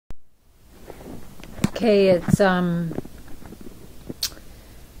Okay, it's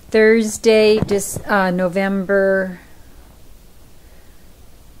Thursday, November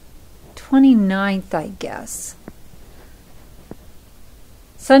 29th, I guess.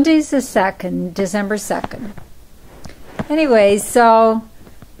 Sunday's the 2nd, December 2nd. Anyway, so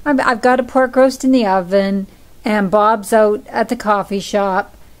I've got a pork roast in the oven, and Bob's out at the coffee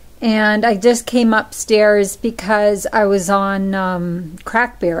shop, and I just came upstairs because I was on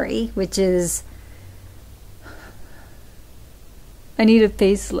Crackberry, which is... I need a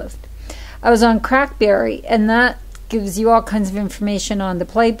facelift. I was on Crackberry, and that gives you all kinds of information on the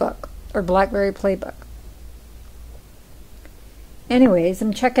playbook, or BlackBerry playbook. Anyways,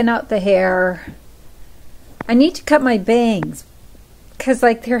 I'm checking out the hair. I need to cut my bangs, because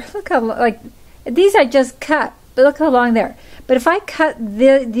like they're, look how, like, these I just cut, but look how long they're. But if I cut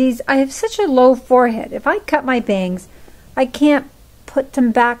these, I have such a low forehead. If I cut my bangs, I can't put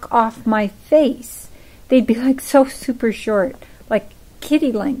them back off my face. They'd be like so super short, like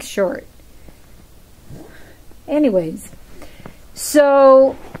kitty length short. Anyways,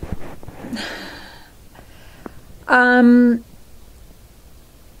 so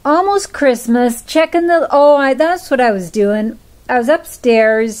almost Christmas, checking the, that's what I was doing. I was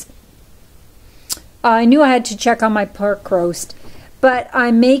upstairs. I knew I had to check on my pork roast, but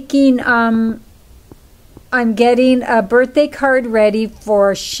I'm making, I'm getting a birthday card ready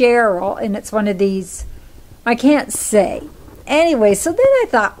for Cheryl, and it's one of these, I can't say. Anyway, so then I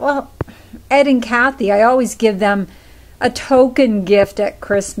thought, well, Ed and Kathy, I always give them a token gift at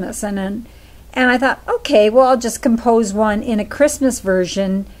Christmas, and I thought, okay, well, I'll just compose one in a Christmas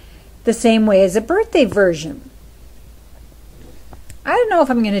version the same way as a birthday version. I don't know if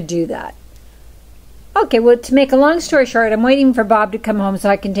I'm going to do that. Okay, well, to make a long story short, I'm waiting for Bob to come home so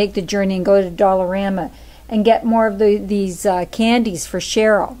I can take the journey and go to Dollarama and get more of these candies for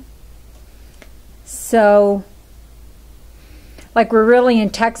Cheryl. So, like, we're really in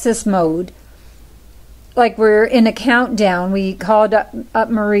Texas mode. Like, we're in a countdown. We called up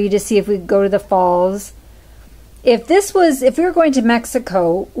Marie to see if we could go to the falls. If we were going to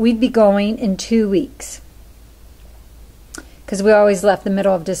Mexico, we'd be going in 2 weeks, because we always left the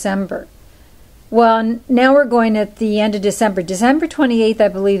middle of December. Well, now we're going at the end of December. December 28th, I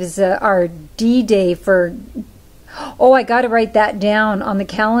believe, is our D-Day for... Oh, I got to write that down on the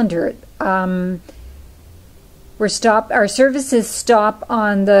calendar. Our services stop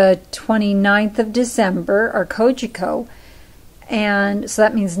on the 29th of December, our Kojiko, and so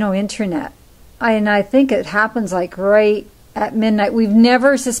that means no internet. And I think it happens like right at midnight. We've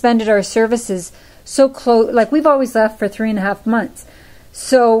never suspended our services so close. Like, we've always left for 3.5 months.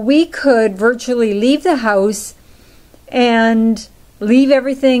 So we could virtually leave the house and leave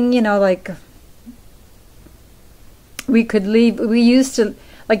everything, you know, like we could leave. We used to,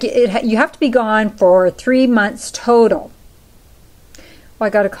 like, you have to be gone for 3 months total. Well, I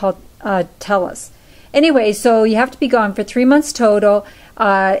got to call TELUS. Anyway, so you have to be gone for 3 months total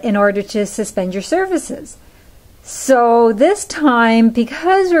in order to suspend your services. So this time,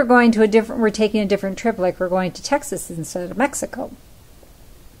 because we're taking a different trip, like we're going to Texas instead of Mexico.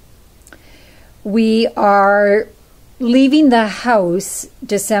 We are leaving the house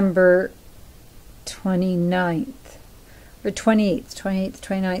December 29th, or 28th,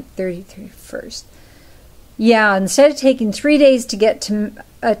 29th, 30th, 31st. Yeah, instead of taking 3 days to get to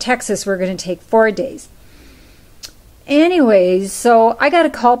Texas, we're going to take 4 days. Anyways, so I got to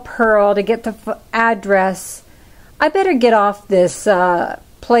call Pearl to get the address. I better get off this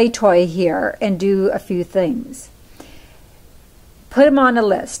play toy here and do a few things. Put them on a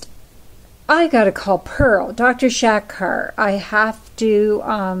list. I got to call Pearl, Dr. Shakkar. I have to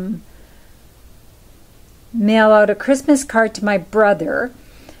mail out a Christmas card to my brother.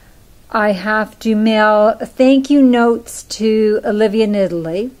 I have to mail thank you notes to Olivia in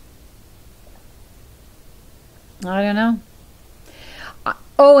Italy. I don't know.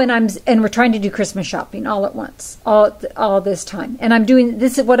 Oh, and we're trying to do Christmas shopping all at once, all this time. And I'm doing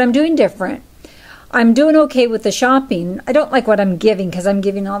this is what I'm doing different. I'm doing okay with the shopping. I don't like what I'm giving, because I'm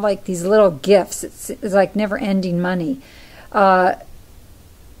giving all like these little gifts. It's like never-ending money.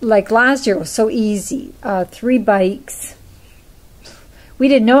 Like last year was so easy. 3 bikes. We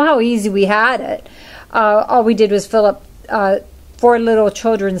didn't know how easy we had it. All we did was fill up 4 little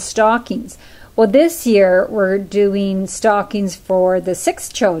children's stockings. Well, this year we're doing stockings for the 6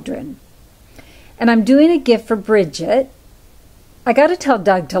 children. And I'm doing a gift for Bridget. I got to tell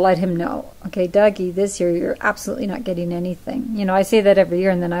Doug to let him know. Okay, Dougie, this year you're absolutely not getting anything. You know, I say that every year,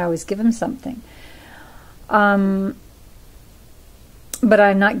 and then I always give him something. But I'm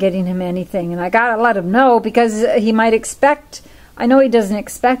not getting him anything. And I got to let him know, because he might expect I know he doesn't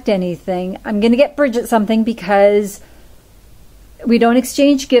expect anything. I'm going to get Bridget something because we don't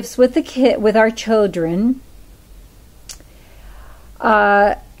exchange gifts with with our children.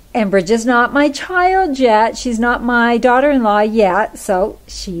 And Bridget's not my child yet. She's not my daughter-in-law yet. So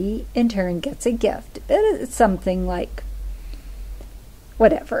she, in turn, gets a gift. It's something like,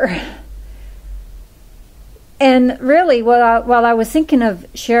 whatever. And really, while I was thinking of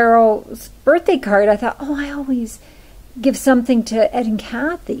Cheryl's birthday card, I thought, oh, I always give something to Ed and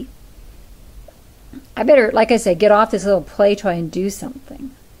Kathy. I better, like I said, get off this little play toy and do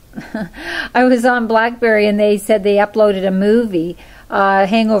something. I was on BlackBerry and they said they uploaded a movie,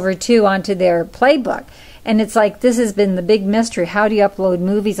 Hangover 2, onto their playbook. And it's like, this has been the big mystery. How do you upload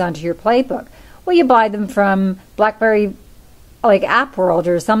movies onto your playbook? Well, you buy them from BlackBerry, like App World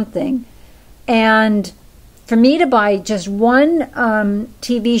or something. And for me to buy just one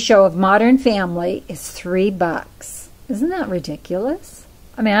TV show of Modern Family is $3. Isn't that ridiculous?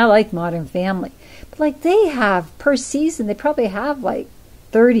 I mean, I like Modern Family. But like they have, per season, they probably have like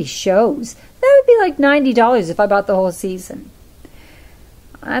 30 shows. That would be like $90 if I bought the whole season.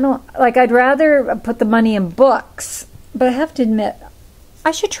 I'd rather put the money in books. But I have to admit,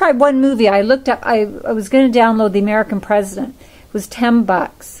 I should try one movie. I looked up, I was going to download The American President. It was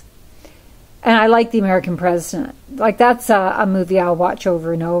 $10. And I like The American President. Like, that's a movie I'll watch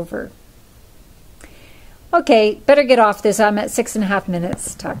over and over. Okay, better get off this. I'm at 6.5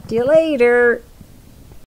 minutes. Talk to you later.